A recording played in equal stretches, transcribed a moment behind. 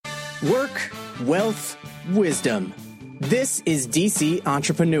Work, wealth, wisdom. This is DC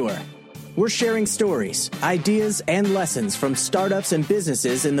Entrepreneur. We're sharing stories, ideas, and lessons from startups and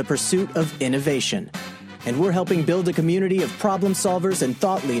businesses in the pursuit of innovation. And we're helping build a community of problem solvers and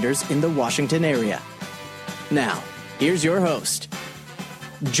thought leaders in the Washington area. Now, here's your host,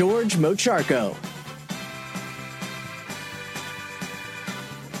 George Mocharko.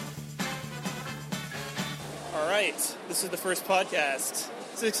 All right, this is the first podcast.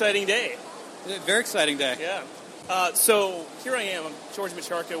 It's an exciting day. Very exciting day. Yeah. So here I am. I'm George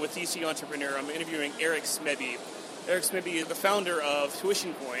Mocharko with DC Entrepreneur. I'm interviewing Eric Smedby. Eric Smedby is the founder of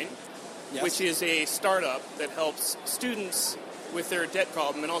Tuition Coin, Yes. which is a startup that helps students with their debt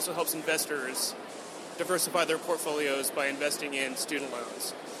problem and also helps investors diversify their portfolios by investing in student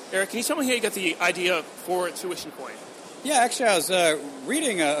loans. Eric, can you tell me how you got the idea for Tuition Coin? Yeah, actually, I was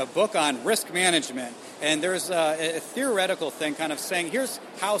reading a book on risk management, and there's a theoretical thing kind of saying, here's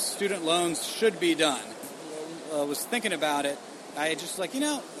how student loans should be done. I was thinking about it. I just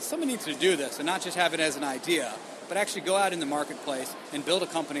someone needs to do this and not just have it as an idea, but actually go out in the marketplace and build a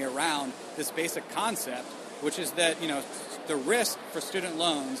company around this basic concept, which is that, the risk for student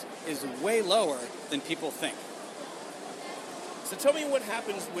loans is way lower than people think. So tell me what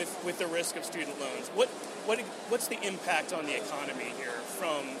happens with the risk of student loans. What's the impact on the economy here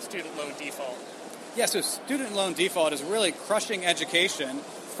from student loan default? Yeah, so student loan default is really crushing education,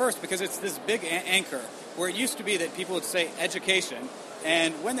 first because it's this big anchor, where it used to be that people would say education,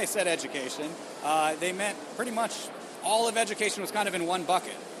 and when they said education, they meant pretty much all of education was kind of in one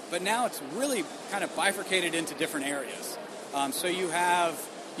bucket. But now it's really kind of bifurcated into different areas. So you have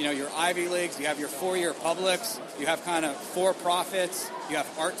your Ivy Leagues, you have your four-year publics, you have kind of for-profits, you have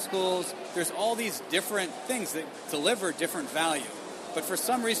art schools. There's all these different things that deliver different value. But for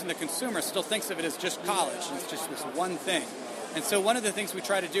some reason, the consumer still thinks of it as just college, and it's just this one thing. And so one of the things we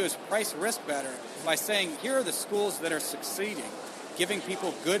try to do is price risk better by saying, here are the schools that are succeeding, giving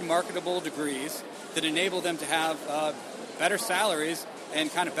people good marketable degrees that enable them to have better salaries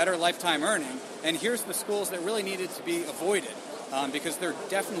and kind of better lifetime earning. And here's the schools that really needed to be avoided. Because they're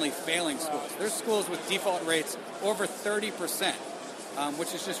definitely failing schools. There's schools with default rates over 30%,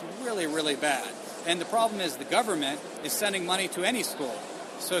 which is just really, really bad. And the problem is the government is sending money to any school.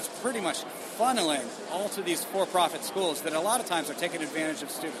 So it's pretty much funneling all to these for-profit schools that a lot of times are taking advantage of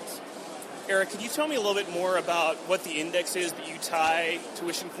students. Eric, could you tell me a little bit more about what the index is that you tie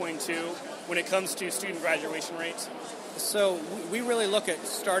Tuition Coin to when it comes to student graduation rates? So we really look at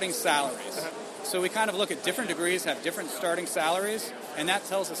starting salaries. Uh-huh. So we kind of look at different degrees, have different starting salaries, and that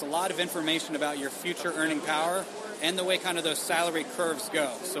tells us a lot of information about your future earning power and the way kind of those salary curves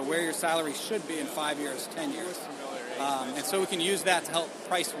go. So where your salary should be in 5 years, 10 years. And so we can use that to help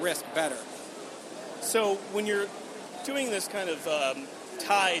price risk better. So when you're doing this kind of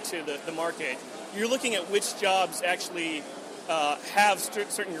tie to the market, you're looking at which jobs actually have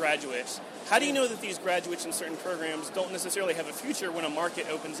certain graduates. How do you know that these graduates in certain programs don't necessarily have a future when a market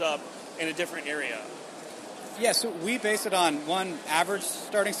opens up in a different area? Yeah, so we base it on one, average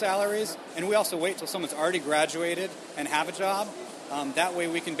starting salaries, and we also wait till someone's already graduated and have a job. That way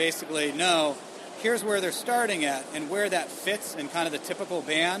we can basically know here's where they're starting at and where that fits in kind of the typical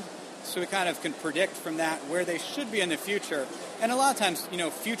band. So we kind of can predict from that where they should be in the future. And a lot of times,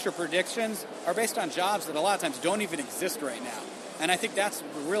 future predictions are based on jobs that a lot of times don't even exist right now. And I think that's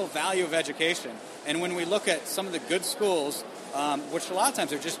the real value of education. And when we look at some of the good schools, which a lot of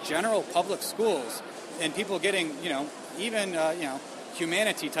times are just general public schools, and people getting, even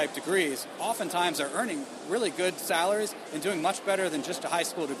humanity-type degrees, oftentimes are earning really good salaries and doing much better than just a high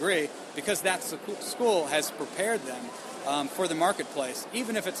school degree because that school has prepared them for the marketplace,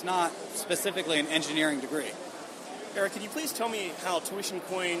 even if it's not specifically an engineering degree. Eric, can you please tell me how Tuition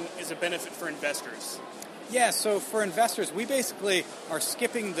Coin is a benefit for investors? Yeah, so for investors, we basically are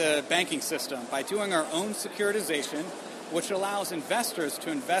skipping the banking system by doing our own securitization, which allows investors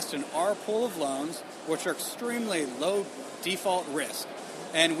to invest in our pool of loans, which are extremely low default risk.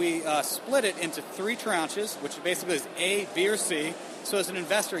 And we split it into 3 tranches, which basically is A, B, or C. So as an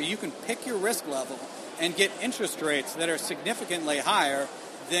investor, you can pick your risk level and get interest rates that are significantly higher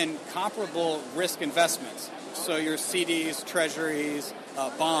than comparable risk investments. So your CDs, treasuries,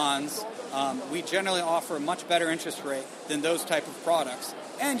 bonds, we generally offer a much better interest rate than those type of products,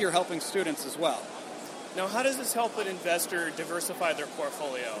 and you're helping students as well. Now, how does this help an investor diversify their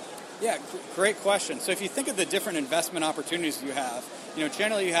portfolio? Yeah, great question. So if you think of the different investment opportunities you have,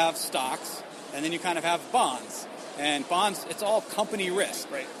 generally you have stocks, and then you kind of have bonds. And bonds, it's all company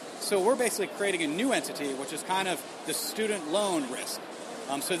risk. Right. So we're basically creating a new entity, which is kind of the student loan risk.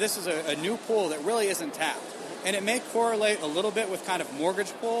 So this is a new pool that really isn't tapped. And it may correlate a little bit with kind of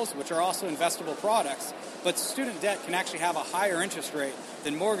mortgage pools, which are also investable products. But student debt can actually have a higher interest rate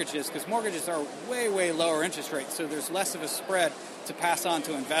than mortgages, because mortgages are way, way lower interest rates, so there's less of a spread to pass on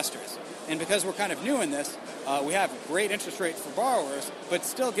to investors. And because we're kind of new in this, we have great interest rates for borrowers, but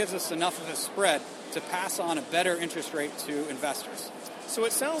still gives us enough of a spread to pass on a better interest rate to investors. So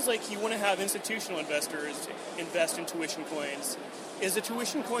it sounds like you want to have institutional investors invest in tuition coins. Is the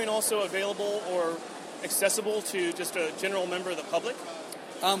tuition coin also available or accessible to just a general member of the public?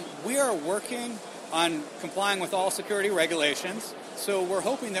 We are working on complying with all security regulations, so we're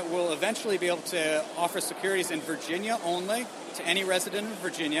hoping that we'll eventually be able to offer securities in Virginia only to any resident of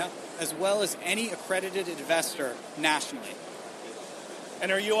Virginia, as well as any accredited investor nationally.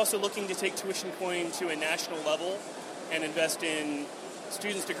 And are you also looking to take tuition coin to a national level and invest in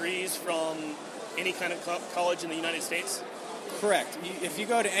students' degrees from any kind of college in the United States? Correct. If you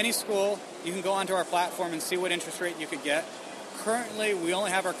go to any school, you can go onto our platform and see what interest rate you could get. Currently, we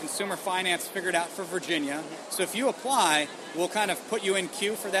only have our consumer finance figured out for Virginia. So if you apply, we'll kind of put you in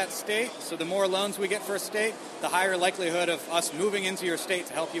queue for that state. So the more loans we get for a state, the higher likelihood of us moving into your state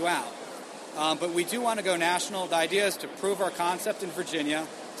to help you out. But we do want to go national. The idea is to prove our concept in Virginia,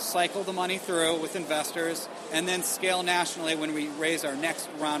 cycle the money through with investors, and then scale nationally when we raise our next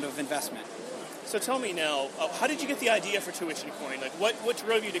round of investment. So tell me now, how did you get the idea for Tuition Coin? Like, what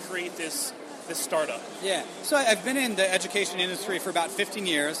drove you to create this startup? Yeah, so I've been in the education industry for about 15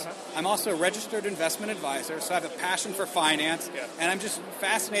 years. I'm also a registered investment advisor, so I have a passion for finance, and I'm just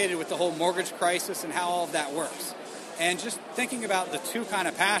fascinated with the whole mortgage crisis and how all of that works. And just thinking about the two kind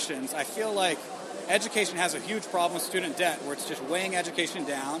of passions, I feel like education has a huge problem with student debt, where it's just weighing education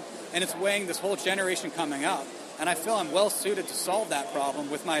down, and it's weighing this whole generation coming up. And I feel I'm well suited to solve that problem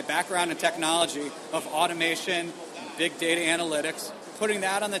with my background in technology of automation, big data analytics, putting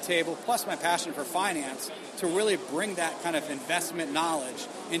that on the table, plus my passion for finance, to really bring that kind of investment knowledge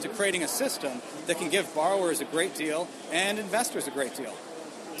into creating a system that can give borrowers a great deal and investors a great deal.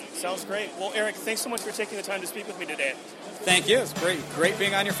 Sounds great. Well, Eric, thanks so much for taking the time to speak with me today. Thank you. It's great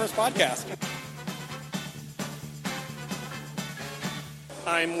being on your first podcast.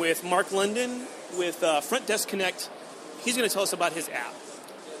 I'm with Mark London with Front Desk Connect. He's going to tell us about his app.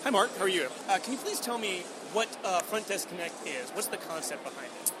 Hi, Mark. How are you? Can you please tell me what Front Desk Connect is? What's the concept behind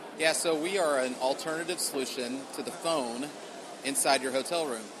it? Yeah, so we are an alternative solution to the phone inside your hotel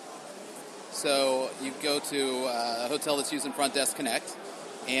room. So you go to a hotel that's using Front Desk Connect,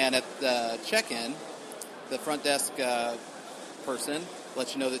 and at the check-in, the front desk person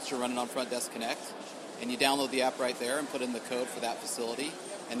lets you know that you're running on Front Desk Connect, and you download the app right there and put in the code for that facility.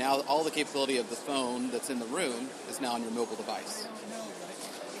 And now all the capability of the phone that's in the room is now on your mobile device.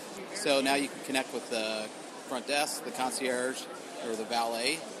 So now you can connect with the front desk, the concierge, or the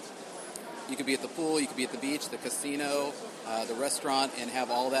valet. You could be at the pool, you could be at the beach, the casino, the restaurant, and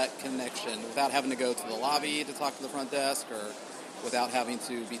have all that connection without having to go to the lobby to talk to the front desk, or without having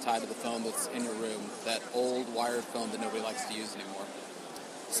to be tied to the phone that's in your room, that old wired phone that nobody likes to use anymore.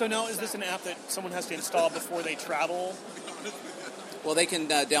 So now, is this an app that someone has to install before they travel? Well, they can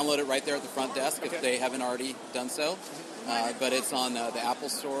download it right there at the front desk if they haven't already done so. But it's on the Apple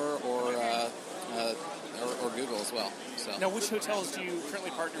Store or Google as well. So. Now, which hotels do you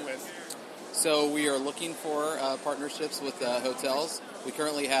currently partner with? So we are looking for partnerships with hotels. We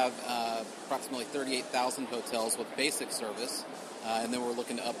currently have approximately 38,000 hotels with basic service, and then we're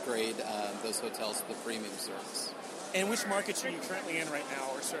looking to upgrade those hotels to the premium service. And which markets are you currently in right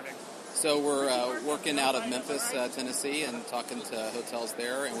now or serving? So we're working out of Memphis, Tennessee, and talking to hotels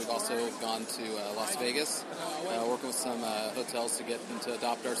there, and we've also gone to Las Vegas, working with some hotels to get them to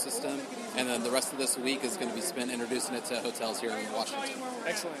adopt our system, and then the rest of this week is going to be spent introducing it to hotels here in Washington.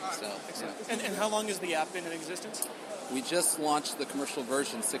 Excellent. So, excellent. Yeah. And how long has the app been in existence? We just launched the commercial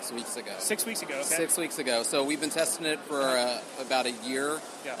version 6 weeks ago. 6 weeks ago, okay. 6 weeks ago. So we've been testing it for about a year,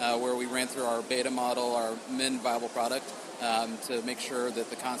 where we ran through our beta model, our min viable product, to make sure that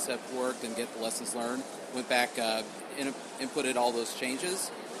the concept worked and get the lessons learned. Went back, inputted all those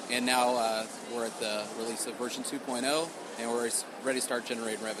changes, and now we're at the release of version 2.0, and we're ready to start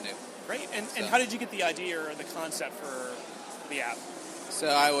generating revenue. Great. And how did you get the idea or the concept for the app? So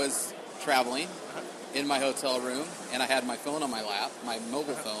I was traveling in my hotel room, and I had my phone on my lap, my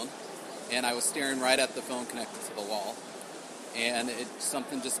mobile phone, and I was staring right at the phone connected to the wall, and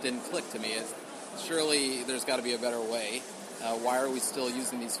something just didn't click to me. Surely there's got to be a better way. Why are we still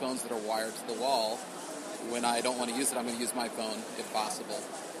using these phones that are wired to the wall? When I don't want to use it, I'm going to use my phone if possible.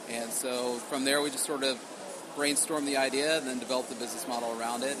 And so from there we just sort of brainstormed the idea and then developed the business model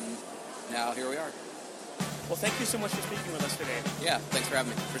around it, and now here we are. Well, thank you so much for speaking with us today. Yeah, thanks for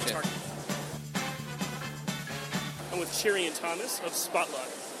having me. Appreciate it. I'm with Cherian Thomas of Spotluck.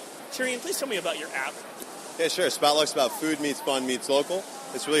 Cherian, please tell me about your app. Yeah, sure. Spotluck's about food meets fun meets local.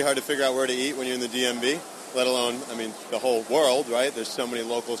 It's really hard to figure out where to eat when you're in the DMV, let alone, the whole world, right? There's so many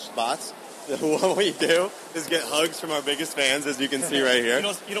local spots. What we do is get hugs from our biggest fans, as you can see right here.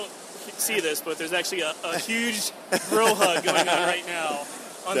 You don't see this, but there's actually a huge bro hug going on right now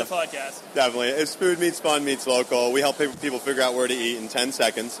on the podcast. Definitely. It's food meets fun meets local. We help people figure out where to eat in 10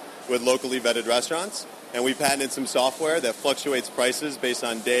 seconds with locally vetted restaurants. And we patented some software that fluctuates prices based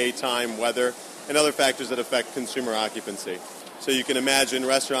on day, time, weather, and other factors that affect consumer occupancy. So you can imagine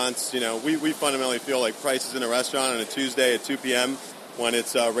restaurants, we fundamentally feel like prices in a restaurant on a Tuesday at 2 p.m. when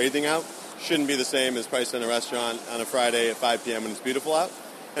it's raining out shouldn't be the same as price in a restaurant on a Friday at 5 p.m. when it's beautiful out.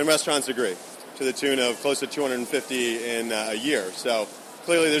 And restaurants agree, to the tune of close to 250 in a year. So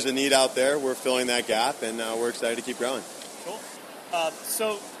clearly there's a need out there. We're filling that gap, and we're excited to keep growing. Cool.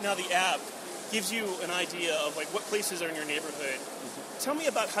 So now the app gives you an idea of what places are in your neighborhood. Tell me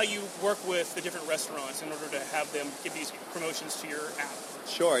about how you work with the different restaurants in order to have them give these promotions to your app.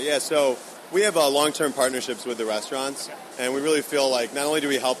 Sure, yeah. So we have long-term partnerships with the restaurants, and we really feel like not only do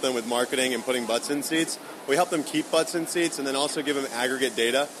we help them with marketing and putting butts in seats, we help them keep butts in seats and then also give them aggregate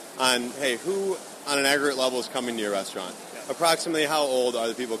data on, hey, who on an aggregate level is coming to your restaurant? Yeah. Approximately how old are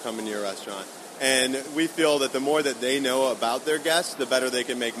the people coming to your restaurant? And we feel that the more that they know about their guests, the better they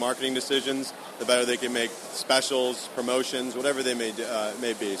can make marketing decisions, the better they can make specials, promotions, whatever they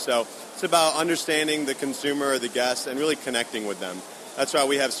may be. So it's about understanding the consumer or the guest and really connecting with them. That's why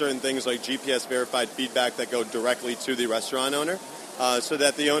we have certain things like GPS-verified feedback that go directly to the restaurant owner so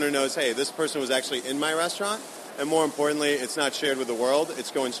that the owner knows, hey, this person was actually in my restaurant. And more importantly, it's not shared with the world.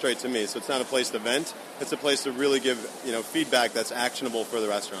 It's going straight to me. So it's not a place to vent. It's a place to really give feedback that's actionable for the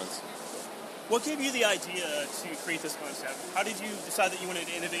restaurants. What gave you the idea to create this concept? How did you decide that you wanted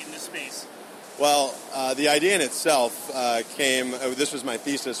to innovate in this space? Well, the idea in itself came, this was my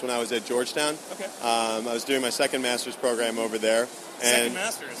thesis when I was at Georgetown. Okay. I was doing my second master's program over there. Second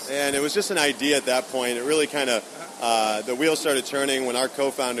master's? And it was just an idea at that point. It really kind of, the wheels started turning when our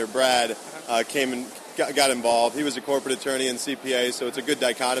co-founder, Brad, came and got involved. He was a corporate attorney and CPA, so it's a good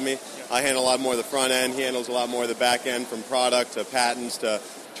dichotomy. I handle a lot more of the front end. He handles a lot more of the back end, from product to patents to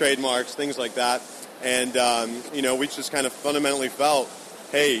trademarks, things like that. And, we just kind of fundamentally felt,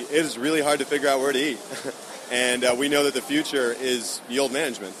 hey, it is really hard to figure out where to eat. And we know that the future is yield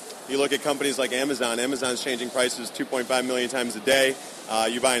management. You look at companies like Amazon. Amazon's changing prices 2.5 million times a day.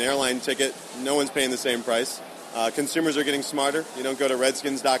 You buy an airline ticket, no one's paying the same price. Consumers are getting smarter. You don't go to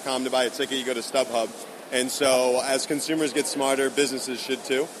redskins.com to buy a ticket, you go to StubHub. And so as consumers get smarter, businesses should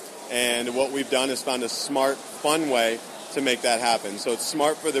too. And what we've done is found a smart, fun way to make that happen. So it's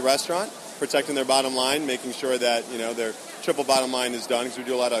smart for the restaurant, protecting their bottom line, making sure that their triple bottom line is done, because we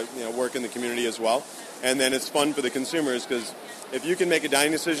do a lot of work in the community as well. And then it's fun for the consumers, because if you can make a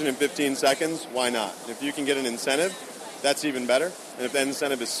dining decision in 15 seconds, why not? If you can get an incentive, that's even better. And if that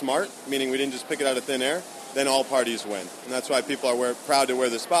incentive is smart, meaning we didn't just pick it out of thin air, then all parties win. And that's why people are proud to wear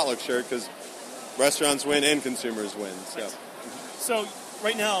the Spotluck shirt, because restaurants win and consumers win. So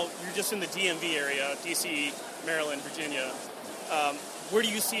right now, you're just in the DMV area, D.C., Maryland, Virginia. Where do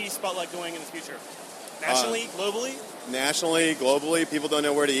you see Spotluck going in the future? Nationally, globally? Nationally, globally. People don't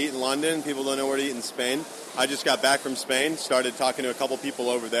know where to eat in London. People don't know where to eat in Spain. I just got back from Spain, started talking to a couple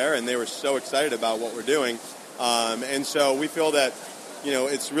people over there, and they were so excited about what we're doing. And so we feel that,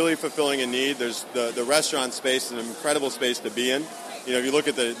 it's really fulfilling a need. There's the restaurant space is an incredible space to be in. If you look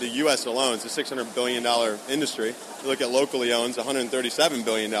at the U.S. alone, it's a $600 billion industry. You look at locally owned, it's $137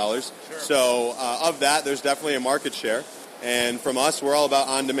 billion. Sure. So of that, there's definitely a market share. And from us, we're all about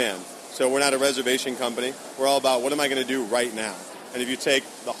on-demand. So we're not a reservation company. We're all about what am I going to do right now? And if you take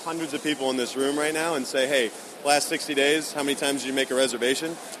the hundreds of people in this room right now and say, hey, last 60 days, how many times did you make a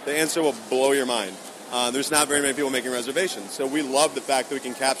reservation? The answer will blow your mind. There's not very many people making reservations. So we love the fact that we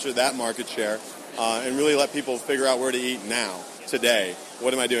can capture that market share and really let people figure out where to eat now, today.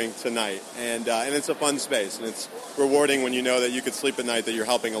 What am I doing tonight? And it's a fun space, and it's rewarding when you know that you could sleep at night that you're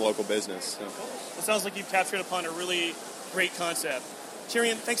helping a local business. So. It sounds like you've captured upon a really great concept.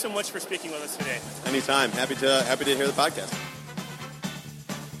 Cherian, thanks so much for speaking with us today. Anytime. Happy to hear the podcast.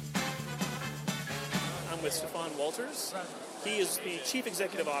 I'm with Stefan Walters. He is the Chief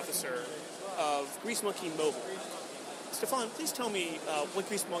Executive Officer of Grease Monkey Mobile. Stefan, please tell me what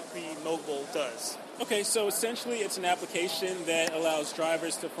Grease Monkey Mobile does. Okay, so essentially it's an application that allows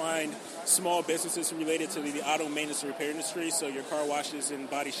drivers to find small businesses related to the auto maintenance and repair industry, so your car washes and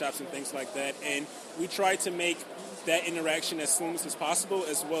body shops and things like that. And we try to make that interaction as seamless as possible,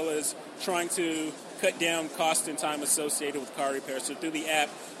 as well as trying to cut down cost and time associated with car repair. So through the app,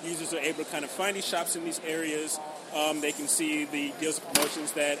 users are able to kind of find these shops in these areas, They can see the deals and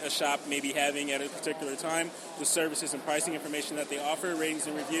promotions that a shop may be having at a particular time, the services and pricing information that they offer, ratings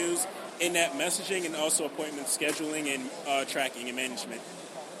and reviews, in-app messaging, and also appointment scheduling and tracking and management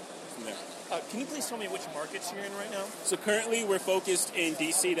from there. Can you please tell me which markets you're in right now? So currently we're focused in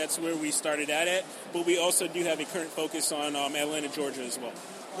D.C. That's where we started at, but we also do have a current focus on Atlanta, Georgia as well.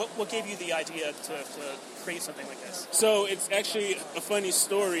 What gave you the idea to create something like this? So it's actually a funny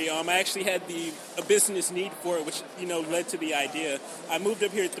story. I actually had a business need for it, which led to the idea. I moved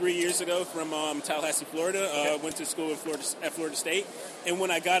up here 3 years ago from Tallahassee, Florida. Went to school at Florida State, and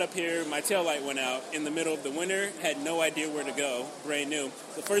when I got up here, my taillight went out in the middle of the winter. Had no idea where to go, brand new.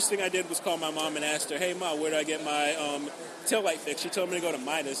 The first thing I did was call my mom and asked her, "Hey, Ma, where do I get my taillight fixed?" She told me to go to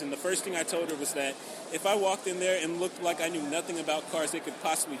Midas, and the first thing I told her was that if I walked in there and looked like I knew nothing about cars, they could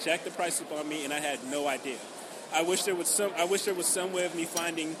possibly jack the price up on me, and I had no idea. I wish there was some way of me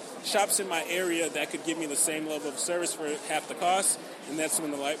finding shops in my area that could give me the same level of service for half the cost, and that's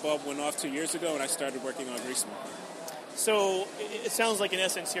when the light bulb went off 2 years ago, and I started working on Grease Monkey. So it sounds like in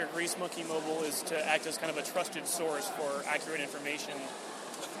essence here, Grease Monkey Mobile is to act as kind of a trusted source for accurate information.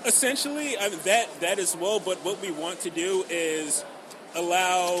 Essentially, that as well, but what we want to do is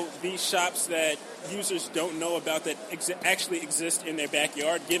allow these shops that users don't know about that actually exist in their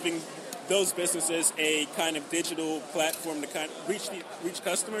backyard, giving those businesses a kind of digital platform to kind of reach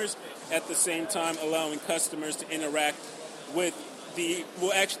customers, at the same time allowing customers to interact with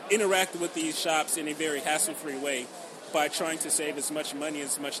these shops in a very hassle-free way by trying to save as much money and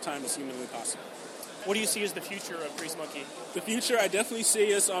as much time as humanly possible. What do you see as the future of Grease Monkey? The future, I definitely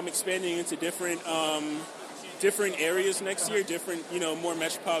see us expanding into different areas next year, different, more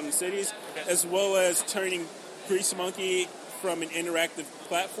metropolitan cities, as well as turning Grease Monkey from an interactive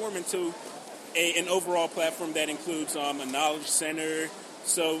platform into an overall platform that includes a knowledge center,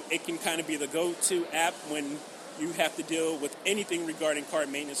 so it can kind of be the go-to app when you have to deal with anything regarding car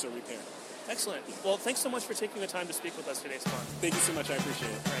maintenance or repair. Excellent. Well, thanks so much for taking the time to speak with us today, Spawn. Thank you so much. I appreciate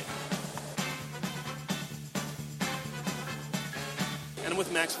it. All right. And I'm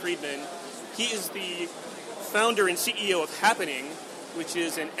with Max Friedman. He is the founder and CEO of Happening, which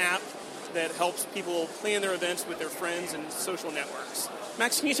is an app that helps people plan their events with their friends and social networks.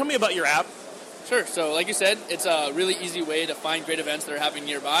 Max, can you tell me about your app? Sure. So like you said, it's a really easy way to find great events that are happening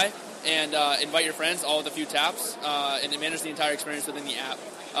nearby and invite your friends all with a few taps and manage the entire experience within the app.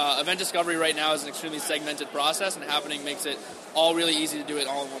 Event discovery right now is an extremely segmented process, and Happening makes it all really easy to do it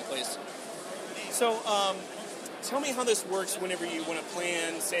all in one place. So tell me how this works whenever you want to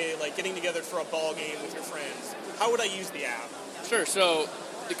plan, say, like getting together for a ball game with your friends. How would I use the app? Sure. So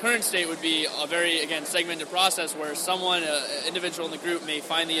the current state would be a very, again, segmented process where someone, an individual in the group, may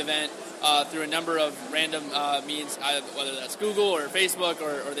find the event through a number of random means, whether that's Google or Facebook,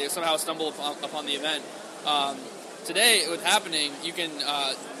 or they somehow stumble upon the event. Today, with Happening, you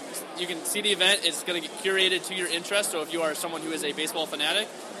can see the event. It's going to get curated to your interest. So if you are someone who is a baseball fanatic,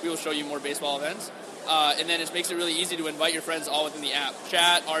 we will show you more baseball events. And then it makes it really easy to invite your friends all within the app.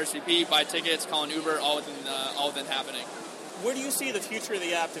 Chat, RSVP, buy tickets, call an Uber, all within Happening. Where do you see the future of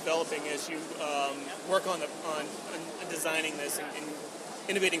the app developing as you work on designing this and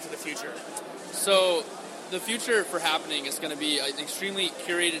innovating for the future? So the future for Happening is going to be an extremely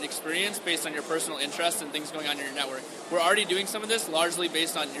curated experience based on your personal interests and things going on in your network. We're already doing some of this largely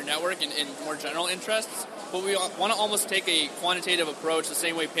based on your network and more general interests, but we want to almost take a quantitative approach the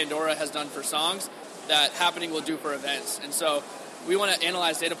same way Pandora has done for songs that Happening will do for events. And so we want to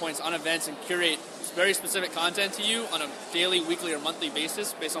analyze data points on events and curate very specific content to you on a daily, weekly, or monthly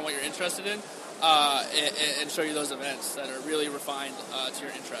basis based on what you're interested in and show you those events that are really refined to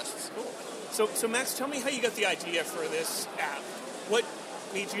your interests. Cool. So Max, tell me how you got the idea for this app. What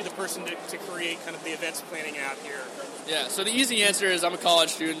made you the person to create kind of the events planning app here? Yeah, so the easy answer is I'm a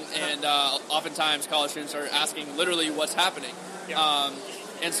college student, and oftentimes college students are asking literally what's happening. Yeah.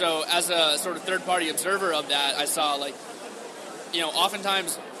 And so as a sort of third-party observer of that, I saw,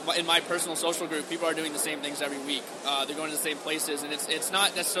 oftentimes in my personal social group, people are doing the same things every week. They're going to the same places, and it's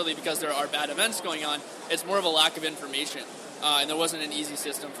not necessarily because there are bad events going on. It's more of a lack of information. And there wasn't an easy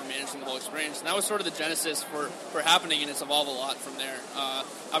system for managing the whole experience. And that was sort of the genesis for Happening, and it's evolved a lot from there.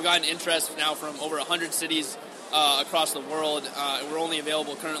 I've gotten interest now from over 100 cities across the world. We're only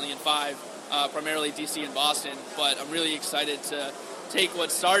available currently in 5, primarily DC and Boston. But I'm really excited to take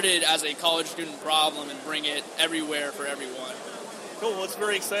what started as a college student problem and bring it everywhere for everyone. Cool. Well, it's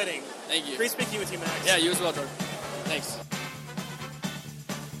very exciting. Thank you. Great speaking with you, Max. Yeah, you as well, Jordan. Thanks.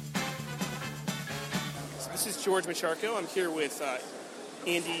 This is George Macharko. I'm here with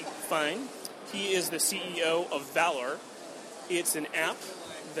Andy Fine. He is the CEO of Valor. It's an app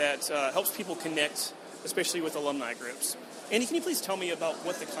that helps people connect especially with alumni groups. Andy, can you please tell me about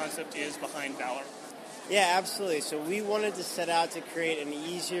what the concept is behind Valor? Yeah, absolutely. So we wanted to set out to create an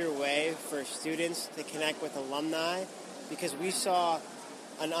easier way for students to connect with alumni because we saw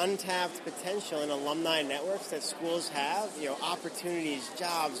an untapped potential in alumni networks that schools have, opportunities,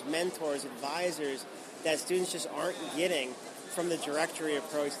 jobs, mentors, advisors that students just aren't getting from the directory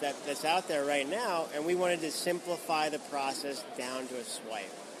approach that's out there right now, and we wanted to simplify the process down to a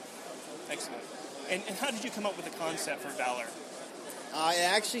swipe. Excellent. And how did you come up with the concept for Valor? It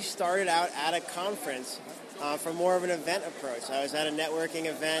actually started out at a conference from more of an event approach. I was at a networking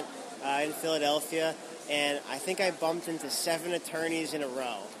event in Philadelphia, and I think I bumped into 7 attorneys in a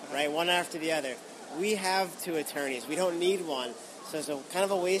row, right, one after the other. We have 2 attorneys. We don't need one. So it's kind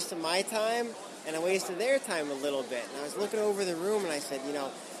of a waste of my time and a waste of their time a little bit. And I was looking over the room, and I said,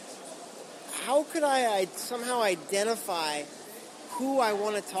 how could I somehow identify who I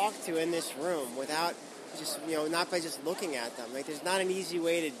want to talk to in this room without just, not by just looking at them. Like, there's not an easy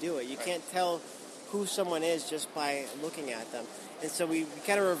way to do it. You can't tell who someone is just by looking at them. And so we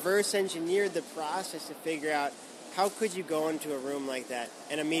kind of reverse engineered the process to figure out how could you go into a room like that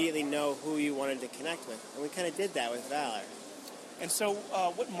and immediately know who you wanted to connect with. And we kind of did that with Valor. And so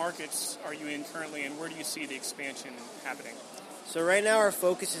what markets are you in currently, and where do you see the expansion happening? So right now our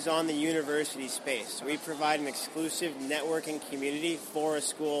focus is on the university space. So we provide an exclusive networking community for a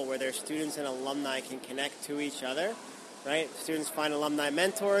school where their students and alumni can connect to each other, right? Students find alumni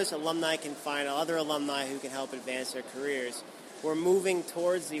mentors, alumni can find other alumni who can help advance their careers. We're moving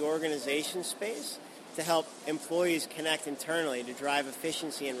towards the organization space to help employees connect internally to drive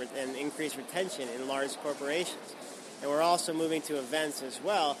efficiency and increase retention in large corporations. And we're also moving to events as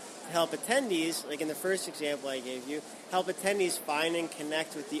well to help attendees, like in the first example I gave you, help attendees find and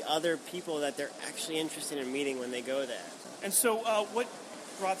connect with the other people that they're actually interested in meeting when they go there. And so what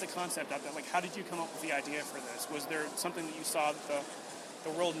brought the concept up? Like, how did you come up with the idea for this? Was there something that you saw that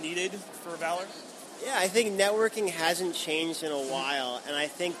the world needed for Valor? Yeah, I think networking hasn't changed in a while, and I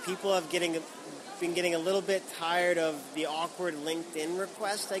think people have been getting a little bit tired of the awkward LinkedIn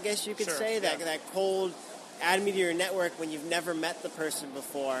request, I guess you could say, that cold add me to your network when you've never met the person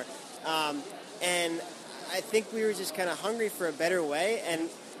before. And I think we were just kind of hungry for a better way, and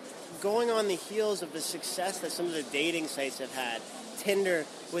going on the heels of the success that some of the dating sites have had. Tinder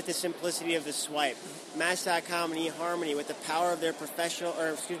with the simplicity of the swipe, Match.com and eHarmony with the power of their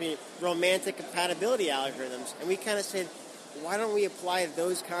romantic compatibility algorithms. And we kind of said, why don't we apply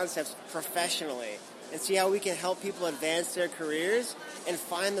those concepts professionally and see how we can help people advance their careers and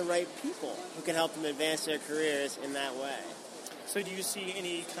find the right people who can help them advance their careers in that way. So do you see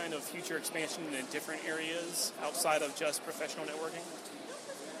any kind of future expansion in different areas outside of just professional networking?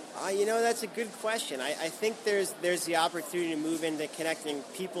 That's a good question. I think there's the opportunity to move into connecting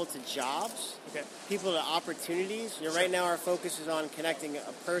people to jobs, people to opportunities. Right now our focus is on connecting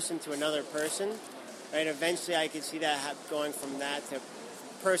a person to another person. Right? Eventually I could see that going from that to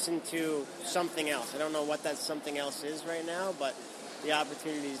person to something else. I don't know what that something else is right now, but the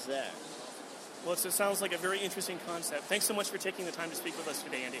opportunity's there. Well, it sounds like a very interesting concept. Thanks so much for taking the time to speak with us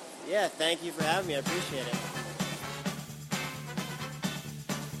today, Andy. Yeah, thank you for having me. I appreciate it.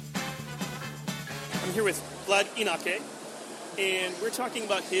 I'm here with Vlad Inake, and we're talking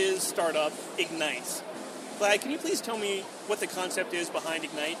about his startup, Ignite. Vlad, can you please tell me what the concept is behind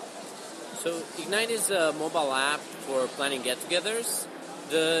Ignite? So Ignite is a mobile app for planning get-togethers.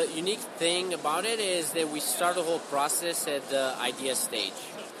 The unique thing about it is that we start the whole process at the idea stage.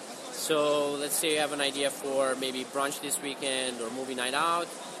 So let's say you have an idea for maybe brunch this weekend or movie night out,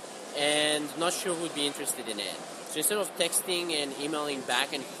 and not sure who would be interested in it. So instead of texting and emailing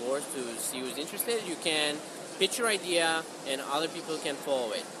back and forth to see who's interested, you can pitch your idea and other people can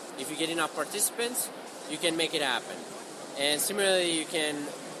follow it. If you get enough participants, you can make it happen. And similarly, you can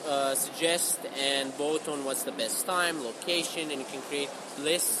suggest and vote on what's the best time, location, and you can create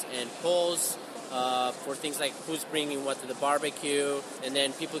lists and polls for things like who's bringing what to the barbecue, and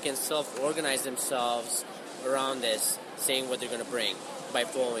then people can self-organize themselves around this, saying what they're going to bring by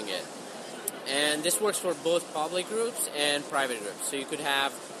following it. And this works for both public groups and private groups. So you could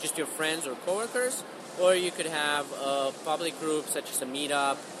have just your friends or coworkers, or you could have a public group such as a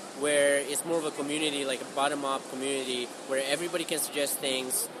meetup, where it's more of a community, like a bottom-up community, where everybody can suggest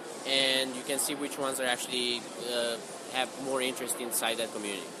things, and you can see which ones are actually have more interest inside that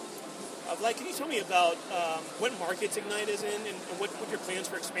community. Vlad, can you tell me about what markets Ignite is in and what your plans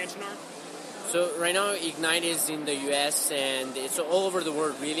for expansion are? So right now Ignite is in the US and it's all over the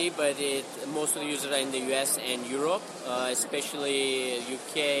world really, but most of the users are in the US and Europe, especially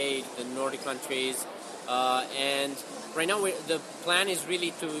UK, the Nordic countries, and right now the plan is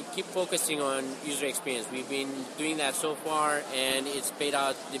really to keep focusing on user experience. We've been doing that so far, and it's paid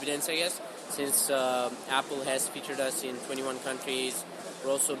out dividends, I guess, since Apple has featured us in 21 countries.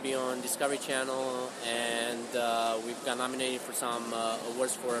 We'll also be on Discovery Channel, and we've got nominated for some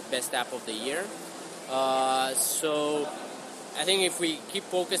awards for Best App of the Year. So I think if we keep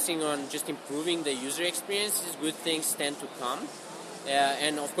focusing on just improving the user experiences, good things tend to come.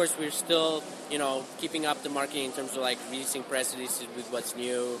 And of course, we're still, keeping up the marketing in terms of like releasing press releases with what's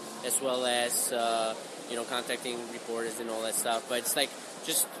new, as well as, contacting reporters and all that stuff. But it's like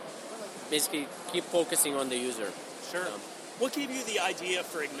just basically keep focusing on the user. Sure. What gave you the idea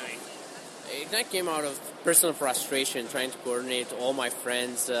for Ignite? Ignite came out of personal frustration trying to coordinate all my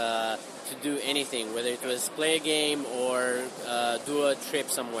friends to do anything, whether it was play a game or do a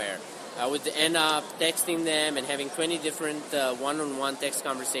trip somewhere. I would end up texting them and having 20 different one-on-one text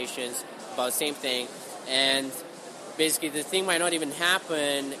conversations about the same thing. And basically the thing might not even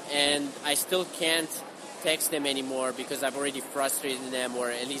happen, and I still can't text them anymore because I've already frustrated them, or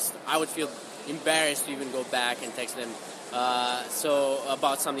at least I would feel embarrassed to even go back and text them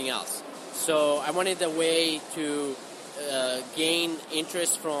about something else. So I wanted a way to gain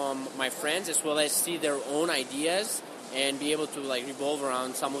interest from my friends, as well as see their own ideas and be able to revolve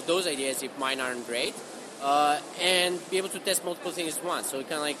around some of those ideas if mine aren't great, and be able to test multiple things at once. So we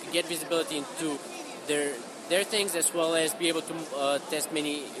kind of get visibility into their things, as well as be able to test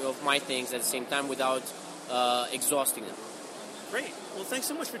many of my things at the same time without exhausting them. Great. Well, thanks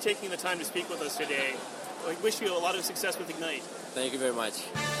so much for taking the time to speak with us today. I wish you a lot of success with Ignite. Thank you very much.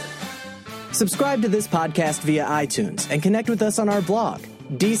 Subscribe to this podcast via iTunes and connect with us on our blog,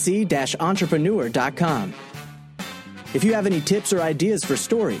 dc-entrepreneur.com. If you have any tips or ideas for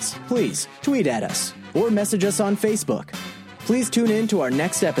stories, please tweet at us or message us on Facebook. Please tune in to our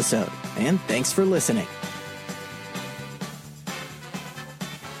next episode, and thanks for listening.